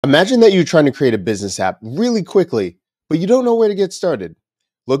Imagine that you're trying to create a business app really quickly, but you don't know where to get started.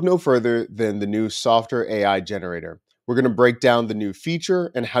 Look no further than the new Softr AI generator. We're going to break down the new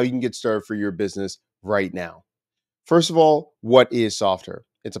feature and how you can get started for your business right now. First of all, what is Softr?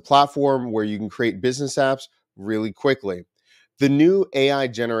 It's a platform where you can create business apps really quickly. The new AI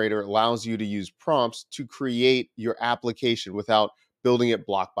generator allows you to use prompts to create your application without building it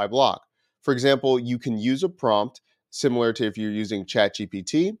block by block. For example, you can use a prompt similar to if you're using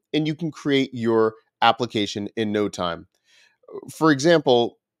ChatGPT, and you can create your application in no time. For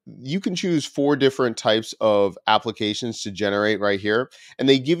example, you can choose four different types of applications to generate right here, and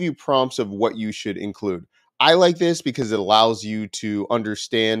they give you prompts of what you should include. I like this because it allows you to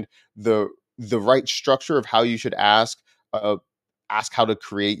understand the right structure of how you should uh, ask how to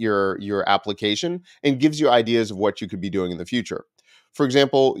create your application, and gives you ideas of what you could be doing in the future. For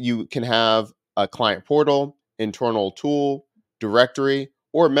example, you can have a client portal, internal tool, directory,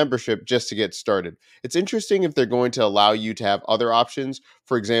 or membership just to get started. It's interesting if they're going to allow you to have other options.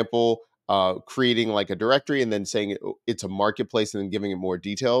 For example, creating like a directory and then saying it's a marketplace and then giving it more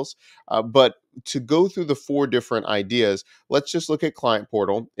details. But to go through the four different ideas, let's just look at client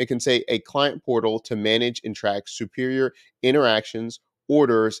portal. It can say a client portal to manage and track superior interactions,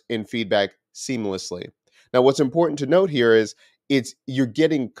 orders, and feedback seamlessly. Now, what's important to note here is you're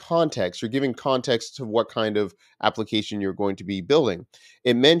getting context. You're giving context to what kind of application you're going to be building.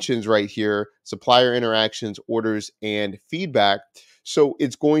 It mentions right here supplier interactions, orders, and feedback. So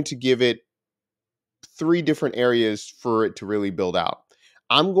it's going to give it three different areas for it to really build out.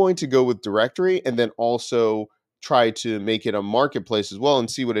 I'm going to go with directory and then also try to make it a marketplace as well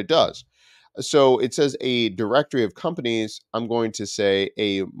and see what it does. So it says a directory of companies. I'm going to say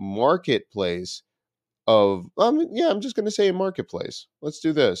a marketplace of, yeah, I'm just going to say a marketplace. Let's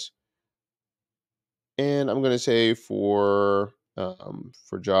do this. And I'm going to say for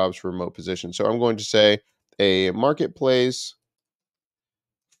jobs for remote positions. So I'm going to say a marketplace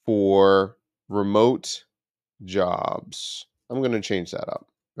for remote jobs. I'm going to change that up,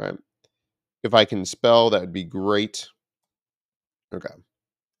 right? If I can spell, that would be great. Okay.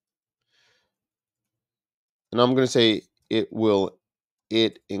 And I'm going to say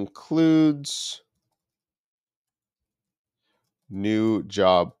it includes new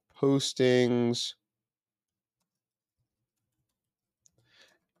job postings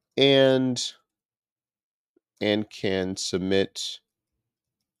and can submit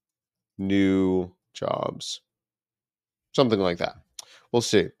new jobs. Something like that. We'll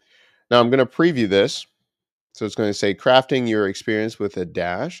see. Now I'm going to preview this. So it's going to say crafting your experience with a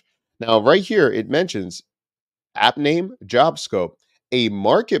dash. Now, right here, it mentions app name, job scope, a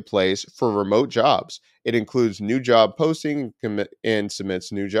marketplace for remote jobs. It includes new job posting and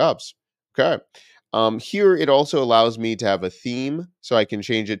submits new jobs. Okay. Here, it also allows me to have a theme. So I can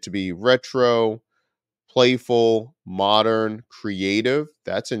change it to be retro, playful, modern, creative.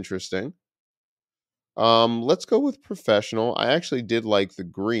 That's interesting. Let's go with professional. I actually did like the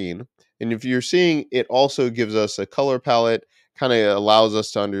green. And if you're seeing, it also gives us a color palette, kind of allows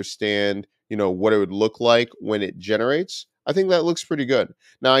us to understand, what it would look like when it generates. I think that looks pretty good.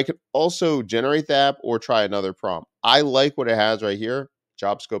 Now I could also generate the app or try another prompt. I like what it has right here.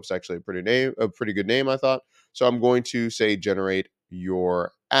 Job scope's actually a pretty good name, I thought. So I'm going to say generate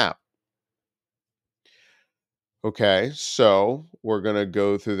your app. Okay, so we're going to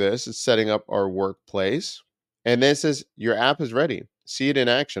go through this. It's setting up our workplace. And then it says, your app is ready. See it in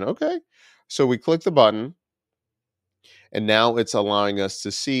action. Okay. So we click the button, and now it's allowing us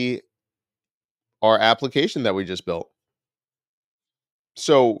to see our application that we just built.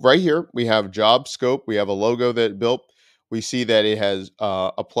 So right here, we have job scope. We have a logo that it built. We see that it has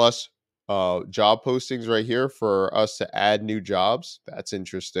a plus job postings right here for us to add new jobs. That's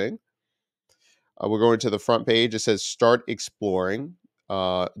interesting. We're going to the front page. It says start exploring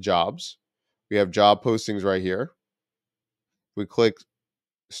jobs. We have job postings right here. We click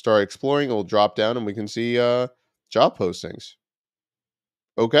start exploring, it will drop down and we can see job postings.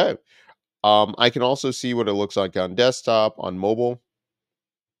 Okay. I can also see what it looks like on desktop, on mobile.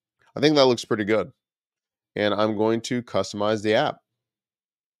 I think that looks pretty good. And I'm going to customize the app.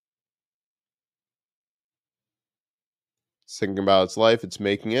 It's thinking about its life, it's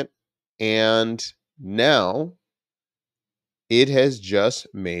making it. And now it has just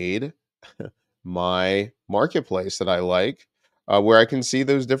made my marketplace that I like, where I can see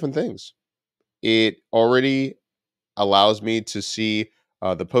those different things. It already allows me to see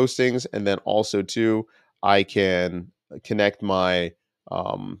the postings, and then also too, I can connect my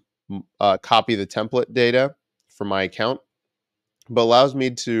copy the template data from my account, but allows me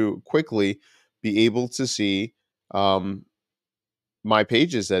to quickly be able to see um, my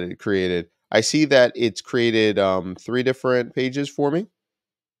pages that it created. I see that it's created 3 different pages for me.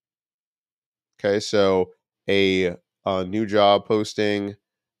 Okay, so a new job posting,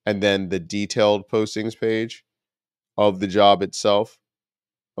 and then the detailed postings page of the job itself.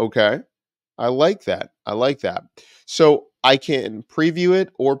 Okay. I like that. I like that. So I can preview it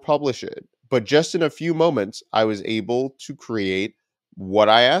or publish it. But just in a few moments, I was able to create what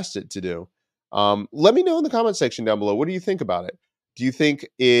I asked it to do. Let me know in the comment section down below. What do you think about it? Do you think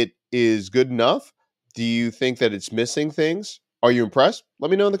it is good enough? Do you think that it's missing things? Are you impressed?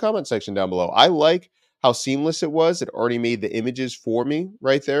 Let me know in the comment section down below. I like how seamless it was. It already made the images for me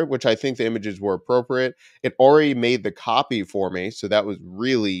right there, which I think the images were appropriate. It already made the copy for me. So that was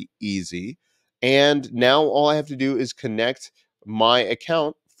really easy. And now all I have to do is connect my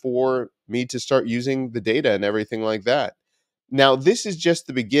account for me to start using the data and everything like that. Now, this is just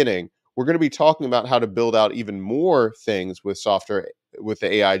the beginning. We're going to be talking about how to build out even more things with Softr, with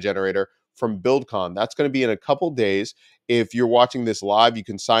the AI generator from BuildCon. That's going to be in a couple days. If you're watching this live, you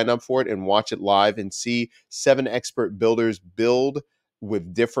can sign up for it and watch it live and see 7 expert builders build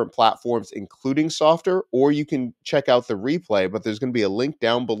with different platforms, including Softr, or you can check out the replay, but there's going to be a link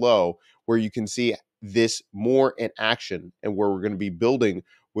down below where you can see this more in action and where we're going to be building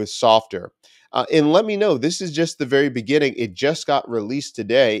with Softr. And let me know, this is just the very beginning. It just got released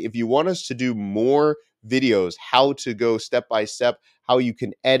today. If you want us to do more videos, how to go step by step, how you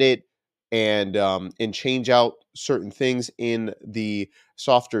can edit and change out certain things in the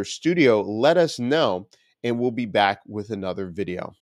Softr studio, let us know, and we'll be back with another video.